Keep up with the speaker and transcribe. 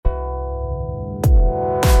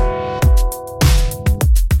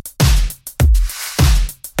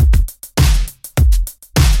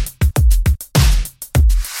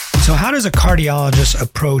how does a cardiologist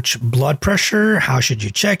approach blood pressure? How should you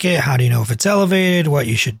check it? How do you know if it's elevated? What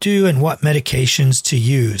you should do and what medications to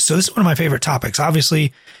use? So this is one of my favorite topics.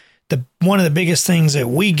 Obviously, one of the biggest things that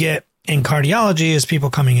we get in cardiology is people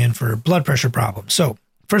coming in for blood pressure problems. So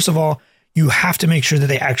first of all, you have to make sure that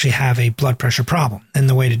they actually have a blood pressure problem. And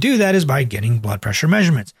the way to do that is by getting blood pressure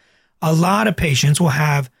measurements. A lot of patients will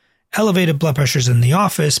have elevated blood pressures in the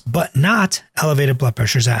office, but not elevated blood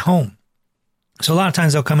pressures at home. So a lot of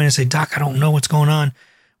times they'll come in and say, Doc, I don't know what's going on.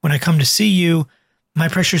 When I come to see you, my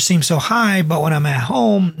pressure seems so high, but when I'm at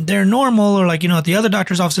home, they're normal. Or like, at the other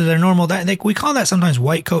doctor's offices, they're normal. We call that sometimes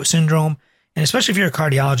white coat syndrome. And especially if you're a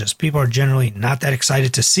cardiologist, people are generally not that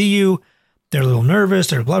excited to see you. They're a little nervous.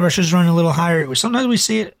 Their blood pressure's running a little higher. Sometimes we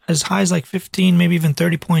see it as high as like 15, maybe even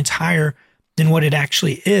 30 points higher than what it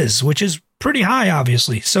actually is, which is pretty high,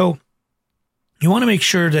 obviously. So you want to make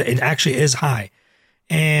sure that it actually is high.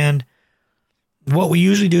 And what we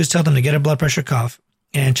usually do is tell them to get a blood pressure cuff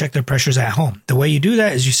and check their pressures at home. The way you do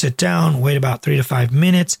that is you sit down, wait about 3 to 5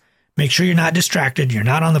 minutes, make sure you're not distracted, you're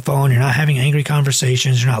not on the phone, you're not having angry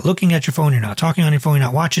conversations, you're not looking at your phone, you're not talking on your phone, you're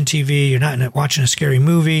not watching TV, you're not watching a scary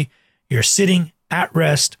movie, you're sitting at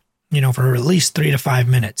rest, for at least 3 to 5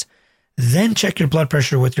 minutes. Then check your blood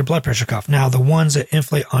pressure with your blood pressure cuff. Now, the ones that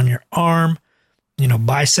inflate on your arm,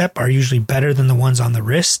 bicep are usually better than the ones on the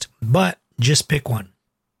wrist, but just pick one.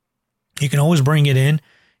 You can always bring it in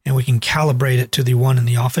and we can calibrate it to the one in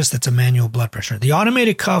the office that's a manual blood pressure. The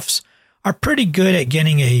automated cuffs are pretty good at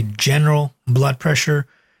getting a general blood pressure.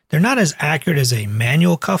 They're not as accurate as a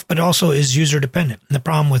manual cuff, but also is user dependent. And the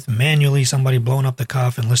problem with manually somebody blowing up the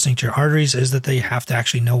cuff and listening to your arteries is that they have to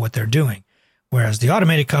actually know what they're doing. Whereas the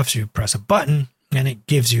automated cuffs, you press a button and it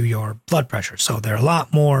gives you your blood pressure. So they're a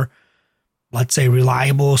lot more, let's say,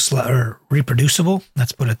 reliable or reproducible.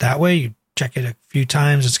 Let's put it that way. You check it a few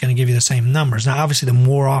times, it's going to give you the same numbers. Now, obviously, the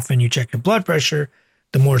more often you check your blood pressure,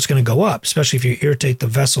 the more it's going to go up, especially if you irritate the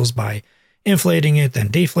vessels by inflating it, then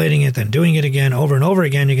deflating it, then doing it again over and over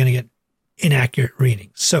again, you're going to get inaccurate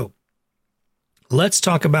readings. So let's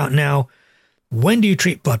talk about now, when do you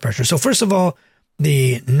treat blood pressure? So first of all,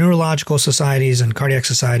 the neurological societies and cardiac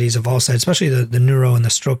societies have all said, especially the neuro and the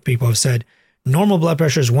stroke people have said, normal blood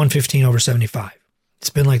pressure is 115/75. It's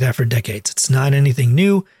been like that for decades. It's not anything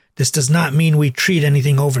new. This does not mean we treat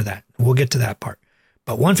anything over that. We'll get to that part.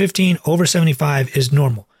 But 115/75 is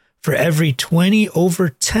normal. For every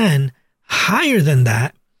 20/10 higher than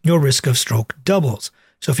that, your risk of stroke doubles.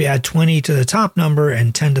 So if you add 20 to the top number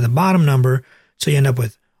and 10 to the bottom number, so you end up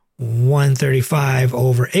with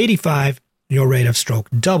 135/85, your rate of stroke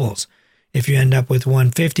doubles. If you end up with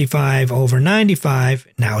 155/95,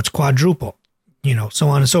 now it's quadruple, so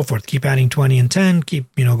on and so forth. Keep adding 20 and 10,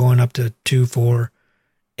 keep, going up to 2, 4,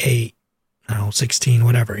 8, 16,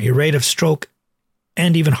 whatever. Your rate of stroke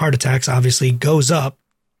and even heart attacks obviously goes up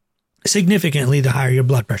significantly the higher your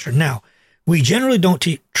blood pressure. Now, we generally don't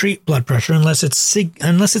treat blood pressure unless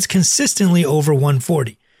it's consistently over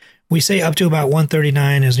 140. We say up to about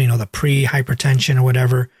 139 is, the pre-hypertension or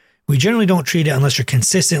whatever. We generally don't treat it unless you're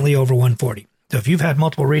consistently over 140. So if you've had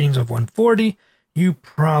multiple readings of 140, you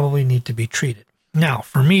probably need to be treated. Now,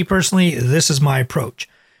 for me personally, this is my approach.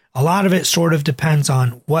 A lot of it sort of depends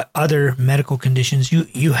on what other medical conditions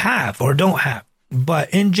you have or don't have. But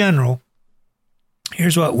in general,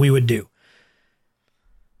 here's what we would do.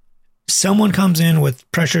 Someone comes in with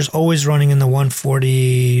pressures always running in the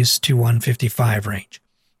 140s to 155 range.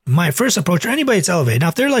 My first approach, or anybody that's elevated, now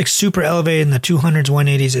if they're like super elevated in the 200s,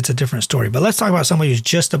 180s, it's a different story. But let's talk about somebody who's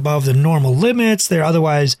just above the normal limits. They're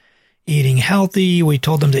otherwise eating healthy. We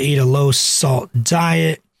told them to eat a low salt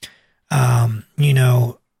diet,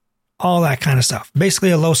 all that kind of stuff. Basically,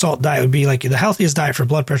 a low salt diet would be like the healthiest diet for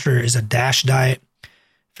blood pressure is a DASH diet.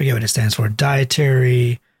 Forget what it stands for.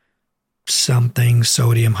 Dietary something,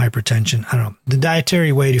 sodium, hypertension. I don't know. The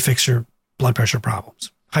dietary way to fix your blood pressure problems,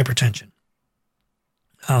 hypertension.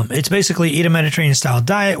 It's basically eat a Mediterranean style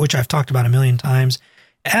diet, which I've talked about a million times,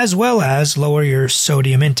 as well as lower your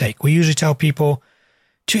sodium intake. We usually tell people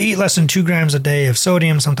to eat less than 2 grams a day of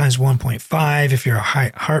sodium, sometimes 1.5 if you're a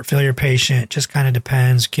heart failure patient. Just kind of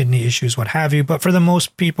depends, kidney issues, what have you. But for the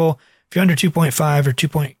most people, if you're under 2.5 or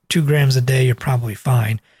 2.2 grams a day, you're probably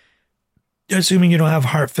fine, assuming you don't have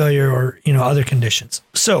heart failure or other conditions.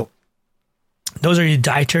 So those are your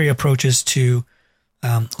dietary approaches to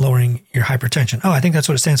lowering your hypertension. Oh, I think that's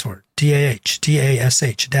what it stands for. DAH,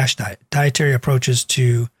 DASH, DASH diet. Dietary approaches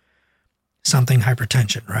to something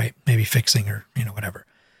hypertension, right? Maybe fixing or, whatever.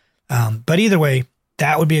 But either way,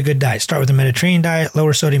 that would be a good diet. Start with a Mediterranean diet,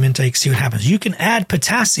 lower sodium intake, see what happens. You can add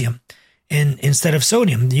potassium instead of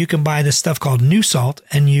sodium. You can buy this stuff called New Salt,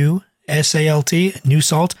 NuSalt, SALT, new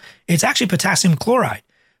salt. It's actually potassium chloride.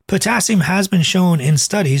 Potassium has been shown in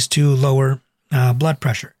studies to lower blood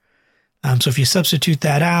pressure. So if you substitute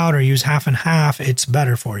that out or use half and half, it's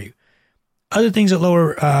better for you. Other things that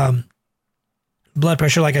lower blood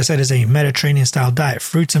pressure, like I said, is a Mediterranean style diet.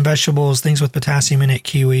 Fruits and vegetables, things with potassium in it,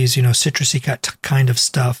 kiwis, citrusy kind of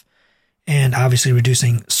stuff. And obviously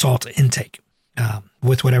reducing salt intake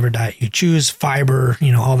with whatever diet you choose. Fiber,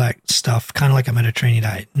 all that stuff, kind of like a Mediterranean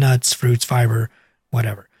diet. Nuts, fruits, fiber,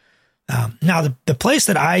 whatever. Now, the place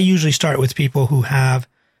that I usually start with people who have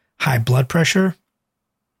high blood pressure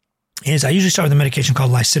is I usually start with a medication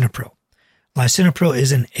called lisinopril. Lisinopril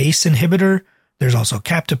is an ACE inhibitor. There's also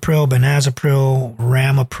captopril, benazepril,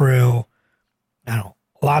 ramipril,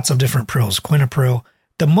 lots of different prils, quinapril.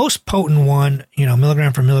 The most potent one,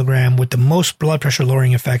 milligram for milligram with the most blood pressure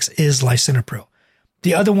lowering effects is lisinopril.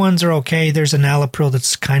 The other ones are okay. There's enalapril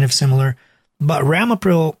that's kind of similar. But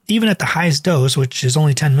ramipril, even at the highest dose, which is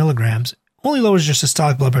only 10 milligrams, only lowers your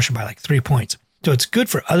systolic blood pressure by like 3 points. So it's good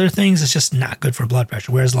for other things. It's just not good for blood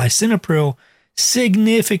pressure. Whereas lisinopril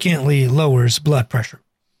significantly lowers blood pressure.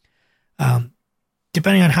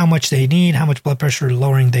 Depending on how much they need, how much blood pressure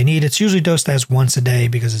lowering they need, it's usually dosed as once a day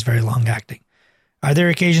because it's very long acting. Are there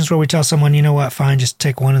occasions where we tell someone, you know what, fine, just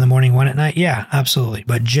take one in the morning, one at night? Yeah, absolutely.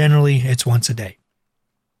 But generally, it's once a day.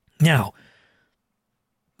 Now,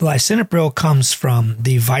 lisinopril comes from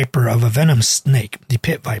the viper of a venom snake, the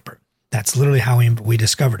pit viper. That's literally how we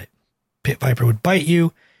discovered it. Pit viper would bite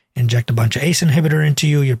you, inject a bunch of ACE inhibitor into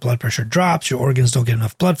you, your blood pressure drops, your organs don't get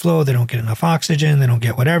enough blood flow, they don't get enough oxygen, they don't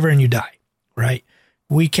get whatever, and you die, right?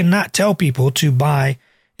 We cannot tell people to buy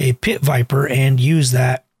a pit viper and use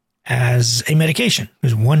that as a medication,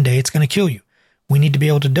 because one day it's going to kill you. We need to be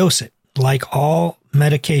able to dose it. Like all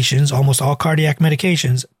medications, almost all cardiac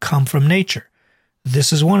medications come from nature.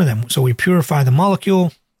 This is one of them. So we purify the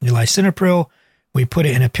molecule, the lisinopril, we put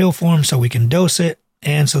it in a pill form so we can dose it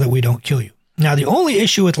and so that we don't kill you. Now, the only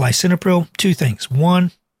issue with lisinopril, two things.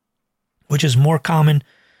 One, which is more common,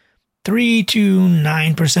 3 to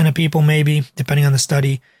 9% of people maybe, depending on the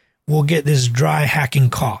study, will get this dry hacking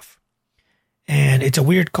cough. And it's a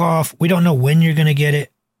weird cough. We don't know when you're going to get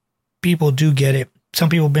it. People do get it. Some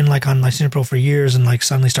people have been like on lisinopril for years and like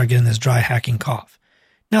suddenly start getting this dry hacking cough.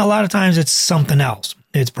 Now, a lot of times it's something else.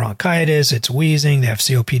 It's bronchitis, it's wheezing, they have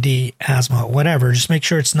COPD, asthma, whatever. Just make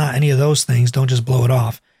sure it's not any of those things. Don't just blow it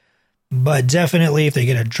off. But definitely if they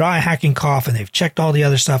get a dry hacking cough and they've checked all the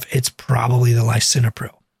other stuff, it's probably the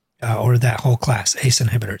lisinopril or that whole class, ACE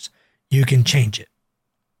inhibitors. You can change it.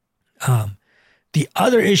 The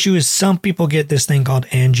other issue is some people get this thing called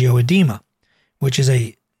angioedema, which is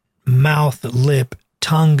a mouth, lip,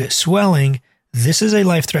 tongue swelling. This is a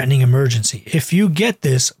life-threatening emergency. If you get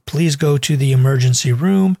this, please go to the emergency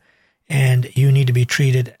room and you need to be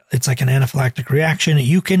treated. It's like an anaphylactic reaction.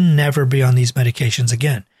 You can never be on these medications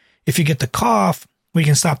again. If you get the cough, we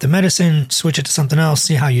can stop the medicine, switch it to something else,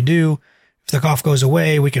 see how you do. If the cough goes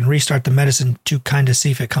away, we can restart the medicine to kind of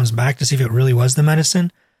see if it comes back, to see if it really was the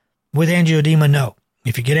medicine. With angioedema, no.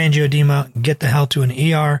 If you get angioedema, get the hell to an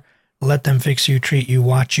ER, let them fix you, treat you,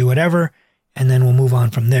 watch you, whatever, and then we'll move on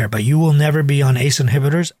from there. But you will never be on ACE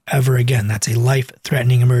inhibitors ever again. That's a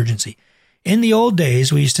life-threatening emergency. In the old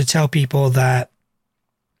days, we used to tell people that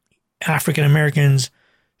African Americans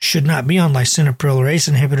should not be on lisinopril or ACE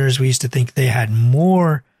inhibitors. We used to think they had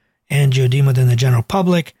more angioedema than the general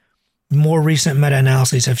public. More recent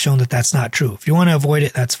meta-analyses have shown that that's not true. If you want to avoid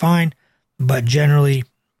it, that's fine, but generally,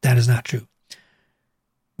 that is not true.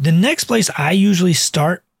 The next place I usually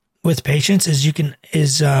start with patients is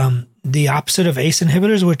the opposite of ACE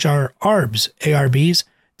inhibitors, which are ARBs, ARBs.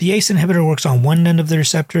 The ACE inhibitor works on one end of the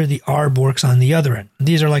receptor. The ARB works on the other end.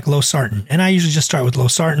 These are like losartan. And I usually just start with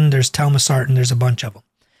losartan. There's telmisartan. There's a bunch of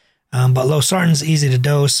them. But losartan is easy to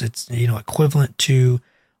dose. It's equivalent to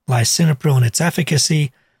lisinopril in its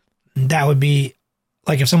efficacy. That would be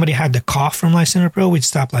like if somebody had the cough from lisinopril, we'd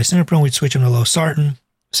stop lisinopril, we'd switch them to losartan,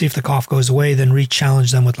 see if the cough goes away, then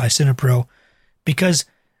re-challenge them with lisinopril. Because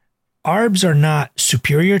ARBs are not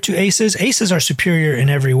superior to ACEs. ACEs are superior in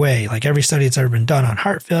every way. Like every study that's ever been done on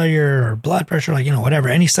heart failure or blood pressure, whatever,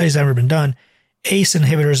 any studies that have ever been done, ACE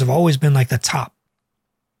inhibitors have always been like the top.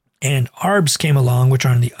 And ARBs came along, which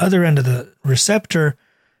are on the other end of the receptor,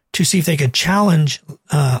 to see if they could challenge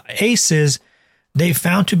ACEs. They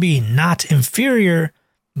found to be not inferior,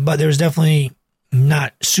 but there's definitely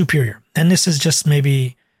not superior. And this is just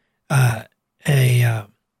maybe a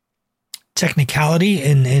technicality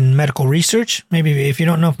in medical research. Maybe if you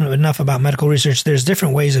don't know enough about medical research, there's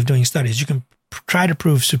different ways of doing studies. You can try to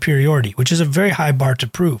prove superiority, which is a very high bar to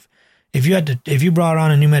prove. If you brought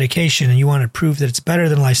on a new medication and you want to prove that it's better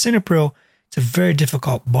than lisinopril, it's a very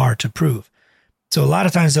difficult bar to prove. So a lot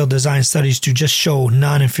of times they'll design studies to just show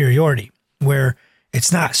non-inferiority, where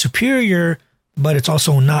it's not superior, but it's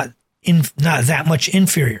also not that much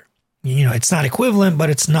inferior. It's not equivalent, but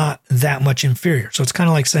it's not that much inferior. So it's kind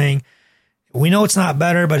of like saying, we know it's not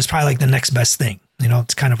better, but it's probably like the next best thing.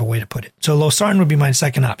 It's kind of a way to put it. So losartan would be my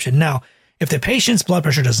second option. Now, if the patient's blood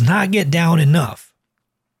pressure does not get down enough,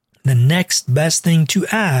 the next best thing to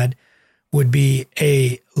add would be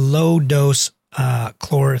a low dose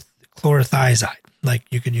chlorothiazide. Like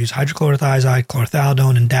you could use hydrochlorothiazide,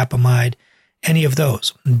 chlorthalidone, and dapamide, any of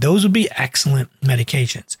those. Those would be excellent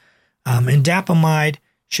medications. And dapamide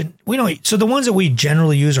so the ones that we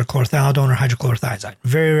generally use are chlorthalidone or hydrochlorothiazide.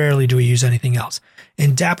 Very rarely do we use anything else.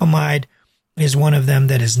 And dapamide is one of them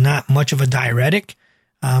that is not much of a diuretic.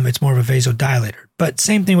 It's more of a vasodilator. But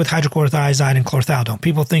same thing with hydrochlorothiazide and chlorthalidone.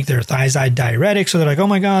 People think they're thiazide diuretics, so they're like, oh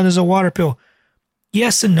my God, there's a water pill.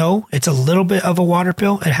 Yes and no. It's a little bit of a water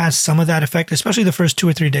pill. It has some of that effect, especially the first 2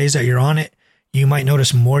 or 3 days that you're on it. You might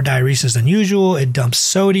notice more diuresis than usual. It dumps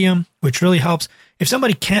sodium, which really helps. If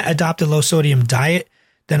somebody can't adopt a low sodium diet,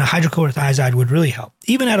 then a hydrochlorothiazide would really help.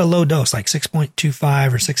 Even at a low dose, like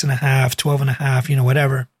 6.25 or 6.5, 12.5,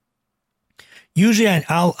 whatever. Usually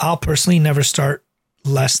I'll personally never start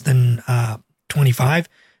less than 25. If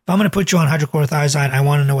I'm going to put you on hydrochlorothiazide, I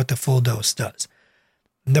want to know what the full dose does.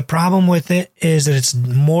 The problem with it is that it's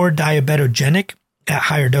more diabetogenic at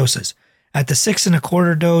higher doses. At the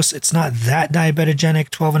 6.25 dose, it's not that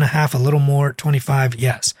diabetogenic. 12.5, a little more. 25,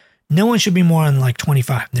 yes. No one should be more on like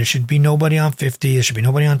 25. There should be nobody on 50. There should be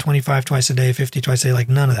nobody on 25 twice a day, 50 twice a day. Like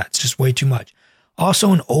none of that. It's just way too much.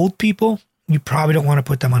 Also, in old people, you probably don't want to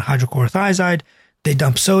put them on hydrochlorothiazide. They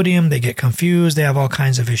dump sodium. They get confused. They have all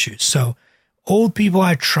kinds of issues. So old people,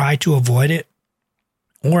 I try to avoid it,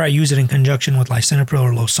 or I use it in conjunction with lisinopril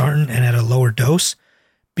or losartan and at a lower dose,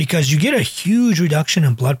 because you get a huge reduction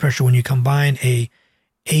in blood pressure when you combine a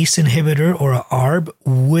ACE inhibitor or a ARB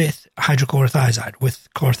with hydrochlorothiazide, with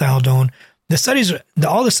chlorthalidone.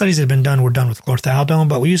 All the studies that have been done were done with chlorthalidone,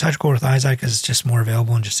 but we use hydrochlorothiazide because it's just more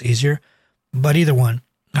available and just easier. But either one.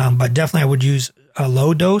 But definitely I would use a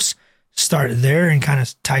low dose, start there and kind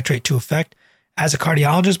of titrate to effect. As a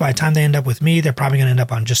cardiologist, by the time they end up with me, they're probably going to end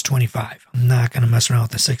up on just 25. I'm not going to mess around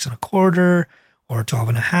with the 6.25 or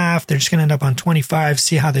 12.5. They're just going to end up on 25,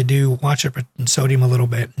 see how they do, watch it in sodium a little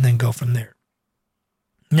bit, and then go from there.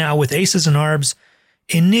 Now, with ACEs and ARBs,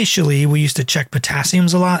 initially, we used to check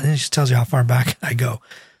potassiums a lot, and it just tells you how far back I go.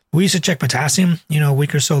 We used to check potassium, a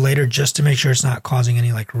week or so later, just to make sure it's not causing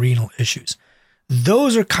any like renal issues.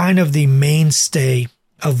 Those are kind of the mainstay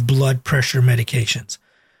of blood pressure medications.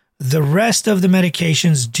 The rest of the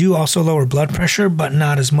medications do also lower blood pressure, but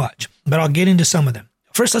not as much. But I'll get into some of them.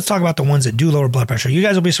 First, let's talk about the ones that do lower blood pressure. You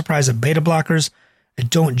guys will be surprised that beta blockers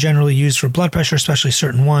don't generally use for blood pressure, especially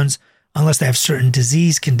certain ones, unless they have certain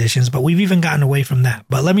disease conditions, but we've even gotten away from that.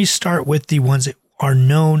 But let me start with the ones that are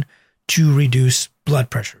known to reduce blood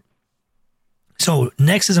pressure. So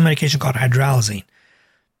next is a medication called hydralazine.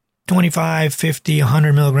 25, 50,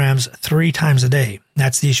 100 milligrams 3 times a day.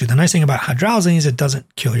 That's the issue. The nice thing about hydralazine is it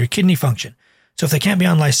doesn't kill your kidney function. So if they can't be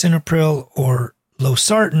on lisinopril or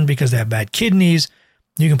losartan because they have bad kidneys,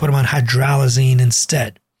 you can put them on hydralazine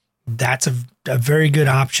instead. That's a very good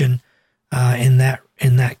option in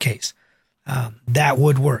that case. That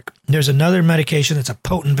would work. There's another medication that's a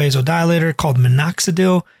potent vasodilator called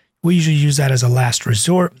minoxidil. We usually use that as a last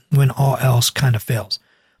resort when all else kind of fails.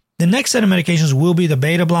 The next set of medications will be the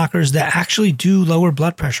beta blockers that actually do lower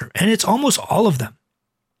blood pressure, and it's almost all of them.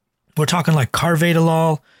 We're talking like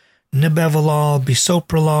carvedilol, nebivolol,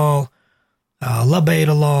 bisoprolol,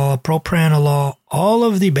 labetalol, propranolol. All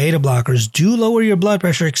of the beta blockers do lower your blood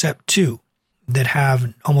pressure except 2 that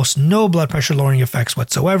have almost no blood pressure lowering effects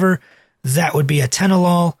whatsoever. That would be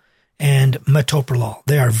atenolol and metoprolol.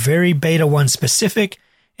 They are very beta-1 specific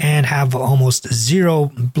and have almost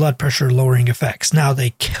 0 blood pressure lowering effects. Now,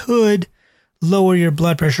 they could lower your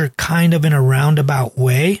blood pressure kind of in a roundabout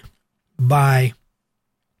way by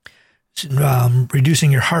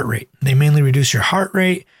reducing your heart rate. They mainly reduce your heart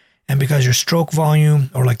rate, and because your stroke volume,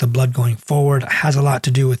 or like the blood going forward, has a lot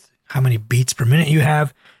to do with how many beats per minute you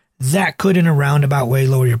have, that could in a roundabout way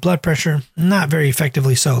lower your blood pressure. Not very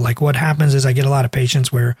effectively so. Like what happens is I get a lot of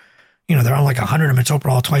patients where, they're on like 100 of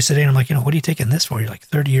metoprolol twice a day. And I'm like, what are you taking this for? You're like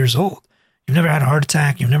 30 years old. You've never had a heart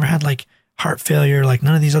attack. You've never had like heart failure, like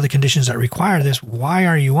none of these other conditions that require this. Why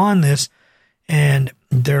are you on this? And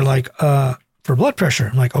they're like, for blood pressure.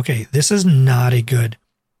 I'm like, okay, this is not a good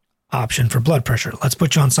option for blood pressure. Let's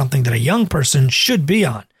put you on something that a young person should be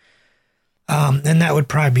on. And that would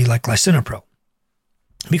probably be like lisinopril,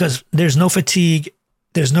 because there's no fatigue,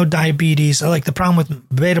 there's no diabetes. Like the problem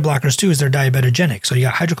with beta blockers too is they're diabetogenic. So you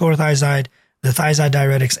got hydrochlorothiazide, the thiazide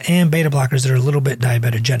diuretics, and beta blockers that are a little bit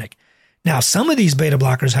diabetogenic. Now, some of these beta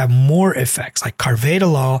blockers have more effects, like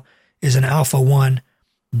carvedilol is an alpha-1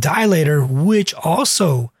 dilator, which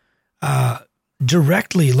also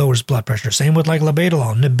directly lowers blood pressure. Same with like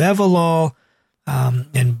labetalol, nebevolol,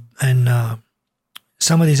 and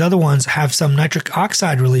some of these other ones have some nitric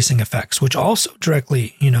oxide releasing effects, which also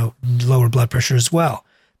directly, lower blood pressure as well.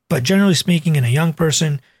 But generally speaking, in a young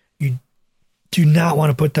person, you do not want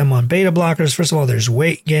to put them on beta blockers. First of all, there's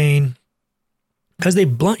weight gain because they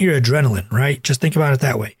blunt your adrenaline, right? Just think about it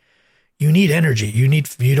that way. You need energy. You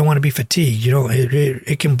don't want to be fatigued.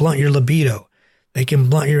 It can blunt your libido. They can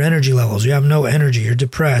blunt your energy levels. You have no energy. You're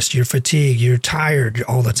depressed. You're fatigued. You're tired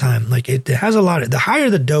all the time. Like it has a lot of, the higher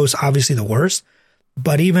the dose, obviously the worse.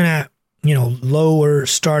 But even at, lower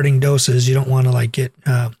starting doses, you don't want to like get,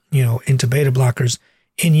 into beta blockers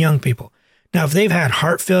in young people. Now, if they've had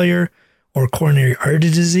heart failure or coronary artery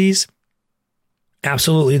disease,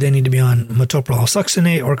 absolutely they need to be on metoprolol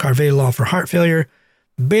succinate or carvedilol for heart failure.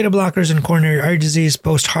 Beta blockers in coronary artery disease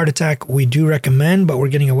post-heart attack, we do recommend, but we're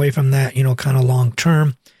getting away from that, kind of long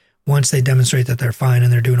term. Once they demonstrate that they're fine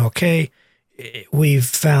and they're doing okay, we've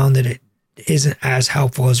found that it isn't as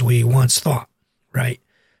helpful as we once thought, right?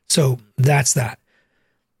 So that's that.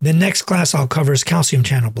 The next class I'll cover is calcium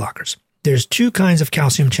channel blockers. There's two kinds of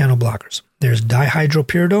calcium channel blockers. There's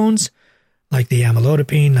dihydropyridones, like the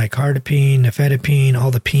amlodipine, nicardipine, nifedipine,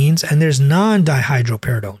 all the pines, and there's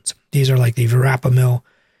non-dihydropyridones. These are like the verapamil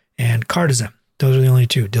and cardizem. Those are the only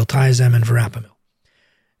two, diltiazem and verapamil.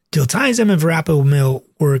 Diltiazem and verapamil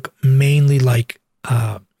work mainly like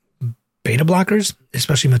beta blockers,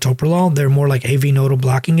 especially metoprolol. They're more like AV nodal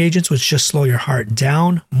blocking agents, which just slow your heart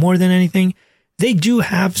down more than anything. They do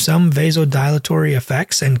have some vasodilatory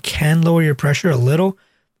effects and can lower your pressure a little,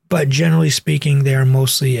 but generally speaking, they are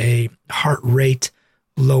mostly a heart rate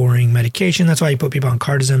lowering medication. That's why you put people on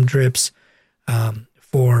cardizem drips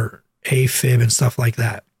for AFib and stuff like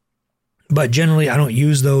that. But generally, I don't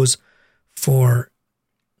use those for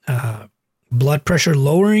blood pressure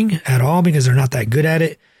lowering at all because they're not that good at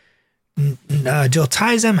it.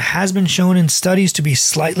 Diltiazem has been shown in studies to be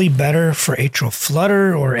slightly better for atrial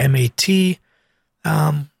flutter or MAT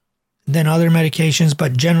than other medications,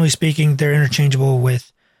 but generally speaking, they're interchangeable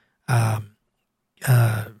with beta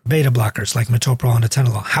blockers like metoprolol and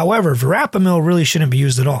atenolol. However, verapamil really shouldn't be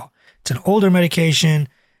used at all. It's an older medication,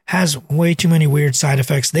 has way too many weird side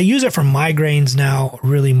effects. They use it for migraines now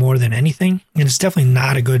really more than anything, and it's definitely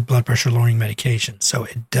not a good blood pressure lowering medication. So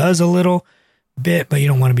it does a little bit, but you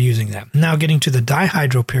don't want to be using that. Now getting to the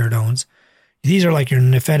dihydropyridones, these are like your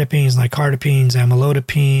nifedipines, nicardipines,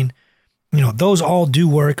 amlodipine. Those all do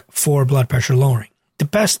work for blood pressure lowering.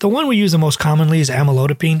 The one we use the most commonly is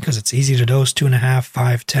amlodipine because it's easy to dose, 2.5,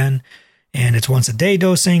 5, 10, and it's once a day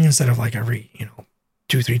dosing instead of like every,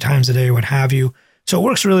 2-3 times a day or what have you. So it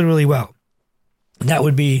works really, really well. That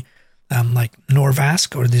would be like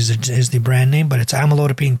Norvasc, or this is the brand name, but it's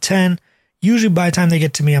amlodipine 10. Usually by the time they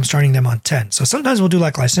get to me, I'm starting them on 10. So sometimes we'll do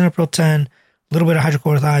like lisinopril 10, a little bit of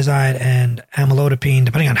hydrochlorothiazide and amlodipine,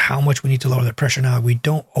 depending on how much we need to lower their pressure. Now, we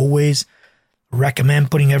don't always recommend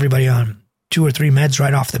putting everybody on 2 or 3 meds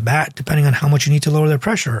right off the bat, depending on how much you need to lower their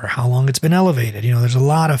pressure or how long it's been elevated. There's a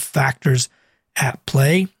lot of factors at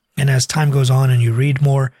play. And as time goes on and you read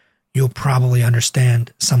more, you'll probably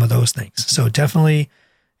understand some of those things. So definitely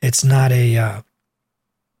it's not a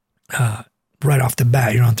right off the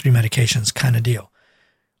bat, you're on 3 medications kind of deal.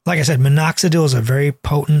 Like I said, minoxidil is a very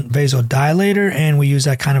potent vasodilator, and we use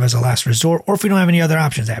that kind of as a last resort. Or if we don't have any other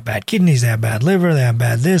options, they have bad kidneys, they have bad liver, they have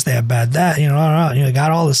bad this, they have bad that,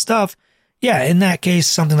 got all this stuff. Yeah, in that case,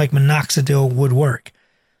 something like minoxidil would work.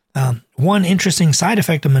 One interesting side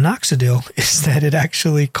effect of minoxidil is that it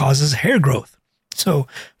actually causes hair growth. So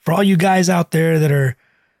for all you guys out there that are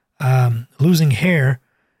losing hair,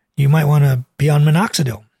 you might want to be on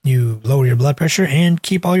minoxidil. You lower your blood pressure and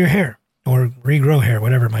keep all your hair or regrow hair,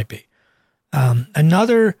 whatever it might be.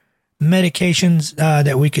 Another medications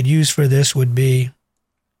that we could use for this would be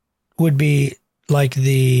like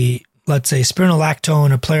the, let's say,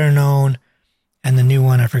 spironolactone, eplerenone, and the new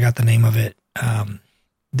one, I forgot the name of it.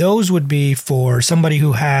 Those would be for somebody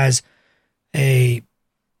who has they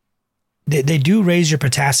do raise your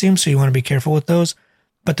potassium, so you want to be careful with those.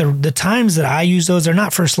 But the times that I use those, they're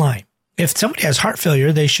not first line. If somebody has heart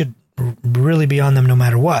failure, they should really be on them no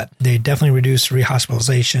matter what. They definitely reduce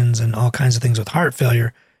rehospitalizations and all kinds of things with heart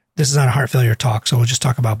failure. This is not a heart failure talk, so we'll just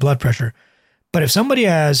talk about blood pressure. But if somebody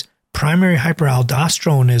has primary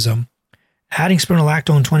hyperaldosteronism adding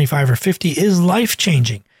spironolactone 25 or 50 is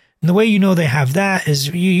life-changing. And the way you know they have that is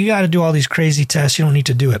you got to do all these crazy tests. You don't need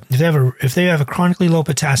to do it. If they have a chronically low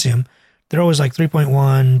potassium, they're always like 3.1,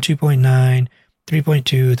 2.9,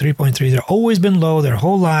 3.2, 3.3. They've always been low their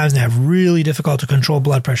whole lives, and they have really difficult to control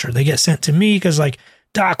blood pressure. They get sent to me because like,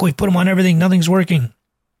 doc, we put them on everything. Nothing's working.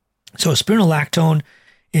 So spironolactone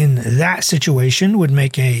in that situation would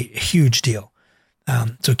make a huge deal.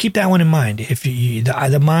 So keep that one in mind. If the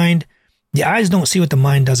eyes don't see what the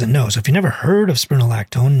mind doesn't know. So if you never heard of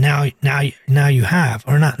spironolactone, now you have,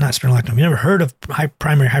 or not spironolactone. If you never heard of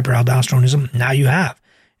primary hyperaldosteronism, now you have,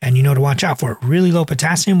 and you know to watch out for it. Really low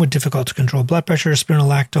potassium with difficult to control blood pressure,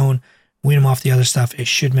 spironolactone, wean them off the other stuff. It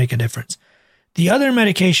should make a difference. The other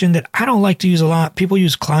medication that I don't like to use a lot, people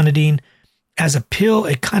use clonidine as a pill.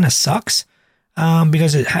 It kind of sucks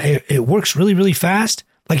because it works really, really fast.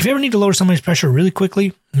 Like if you ever need to lower somebody's pressure really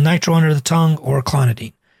quickly, nitro under the tongue or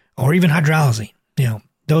clonidine. Or even hydralazine.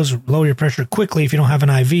 Those lower your pressure quickly. If you don't have an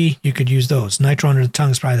IV, you could use those. Nitro under the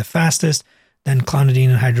tongue is probably the fastest, then clonidine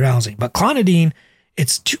and hydralazine. But clonidine,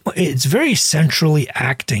 it's very centrally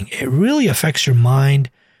acting. It really affects your mind.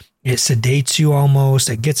 It sedates you almost.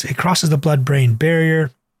 It crosses the blood-brain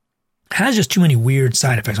barrier. It has just too many weird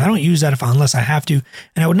side effects. I don't use that unless I have to,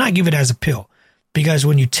 and I would not give it as a pill because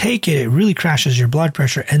when you take it, it really crashes your blood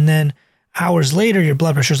pressure, and then hours later, your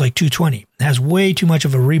blood pressure is like 220. It has way too much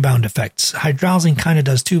of a rebound effect. Hydralazine kind of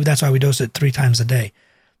does too, but that's why we dose it 3 times a day.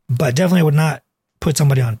 But definitely I would not put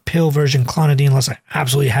somebody on pill version clonidine unless I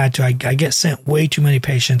absolutely had to. I get sent way too many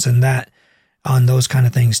patients on those kind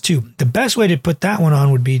of things too. The best way to put that one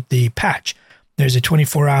on would be the patch. There's a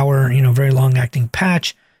 24-hour, very long-acting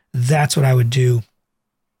patch. That's what I would do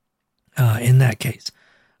in that case.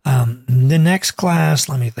 The next class,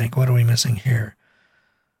 let me think. What are we missing here?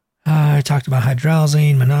 I talked about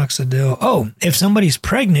hydralazine, minoxidil. Oh, if somebody's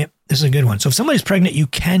pregnant, this is a good one. So if somebody's pregnant, you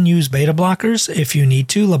can use beta blockers if you need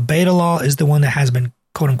to. Labetalol is the one that has been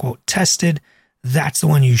quote unquote tested. That's the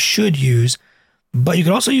one you should use. But you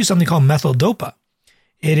could also use something called methyl-dopa.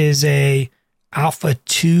 It is a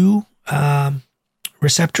alpha-2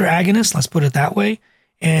 receptor agonist, let's put it that way.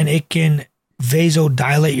 And it can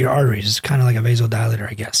vasodilate your arteries. It's kind of like a vasodilator,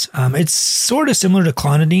 I guess. It's sort of similar to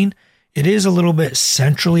clonidine. It is a little bit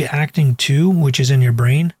centrally acting too, which is in your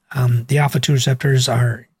brain. The alpha-2 receptors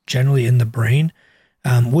are generally in the brain,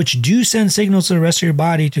 which do send signals to the rest of your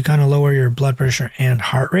body to kind of lower your blood pressure and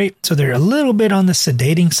heart rate. So they're a little bit on the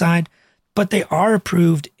sedating side, but they are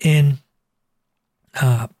approved in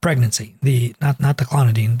pregnancy. Not the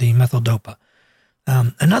clonidine, the methyl-dopa.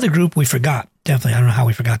 Another group we forgot, definitely, I don't know how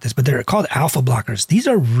we forgot this, but they're called alpha blockers. These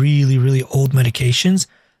are really, really old medications,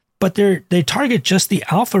 but they target just the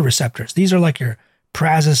alpha receptors. These are like your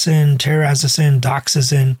prazosin, terazosin,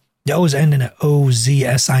 doxazin. They always end in an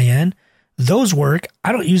OZSIN. Those work.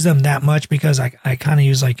 I don't use them that much because I kind of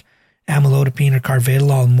use like amlodipine or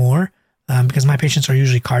carvedilol more because my patients are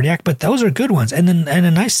usually cardiac, but those are good ones. And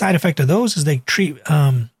a nice side effect of those is they treat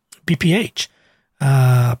BPH,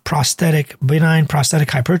 benign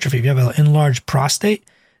prostatic hypertrophy. If you have an enlarged prostate,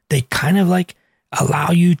 they kind of like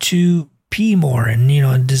allow you to pee more and,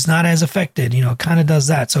 it is not as affected, it kind of does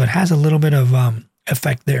that. So it has a little bit of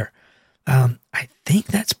effect there. I think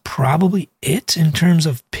that's probably it in terms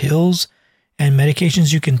of pills and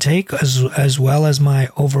medications you can take, as well as my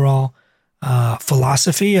overall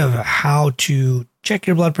philosophy of how to check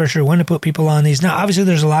your blood pressure, when to put people on these. Now, obviously,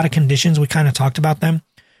 there's a lot of conditions. We kind of talked about them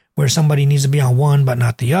where somebody needs to be on one but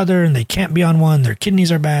not the other, and they can't be on one. Their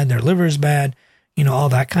kidneys are bad, their liver is bad, all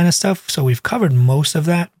that kind of stuff. So we've covered most of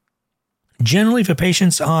that. Generally, if a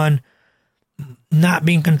patient's on not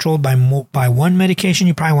being controlled by one medication,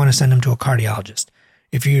 you probably want to send them to a cardiologist.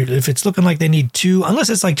 If it's looking like they need 2, unless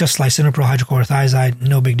it's like just lisinopril hydrochlorothiazide,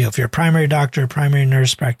 no big deal. If you're a primary doctor, primary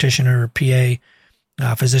nurse practitioner, or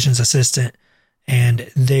PA, physician's assistant,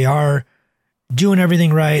 and they are doing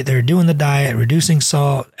everything right, they're doing the diet, reducing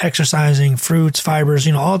salt, exercising, fruits, fibers,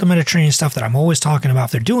 all the Mediterranean stuff that I'm always talking about.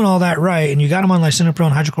 If they're doing all that right, and you got them on lisinopril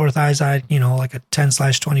and hydrochlorothiazide, like a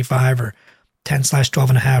 10/25 or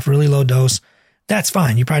 10/12.5, really low dose, that's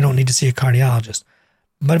fine. You probably don't need to see a cardiologist.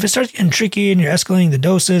 But if it starts getting tricky and you're escalating the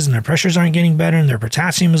doses and their pressures aren't getting better and their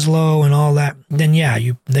potassium is low and all that, then yeah,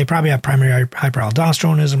 they probably have primary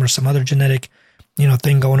hyperaldosteronism or some other genetic,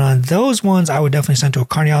 thing going on. Those ones I would definitely send to a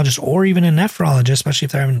cardiologist or even a nephrologist, especially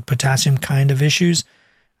if they're having potassium kind of issues.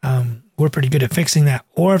 We're pretty good at fixing that.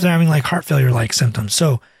 Or if they're having like heart failure like symptoms.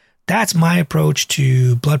 So that's my approach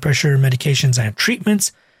to blood pressure medications and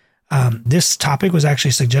treatments. This topic was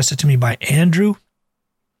actually suggested to me by Andrew.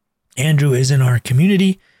 Andrew is in our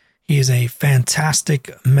community. He is a fantastic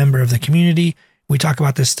member of the community. We talk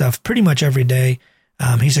about this stuff pretty much every day.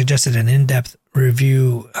 He suggested an in-depth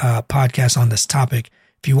review podcast on this topic.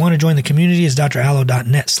 If you want to join the community, it's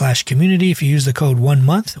drallo.net/community. If you use the code 1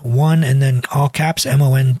 month, one and then all caps,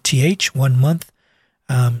 MONTH, 1 month,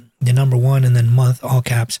 the number one and then month, all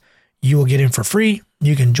caps, you will get in for free.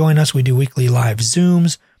 You can join us. We do weekly live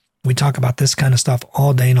Zooms. We talk about this kind of stuff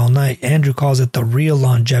all day and all night. Andrew calls it the real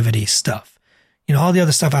longevity stuff. You know, all the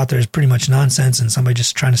other stuff out there is pretty much nonsense and somebody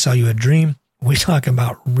just trying to sell you a dream. We talk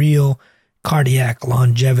about real cardiac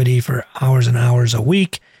longevity for hours and hours a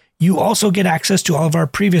week. You also get access to all of our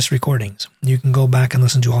previous recordings. You can go back and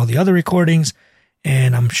listen to all the other recordings,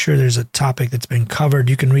 and I'm sure there's a topic that's been covered.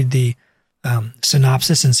 You can read the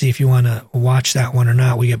synopsis and see if you want to watch that one or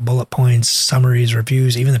not. We get bullet points, summaries,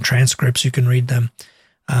 reviews, even the transcripts. You can read them.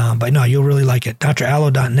 But no, you'll really like it.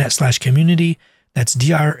 drallo.net/community. That's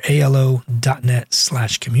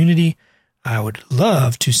drallo.net/community. I would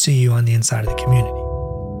love to see you on the inside of the community.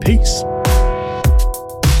 Peace.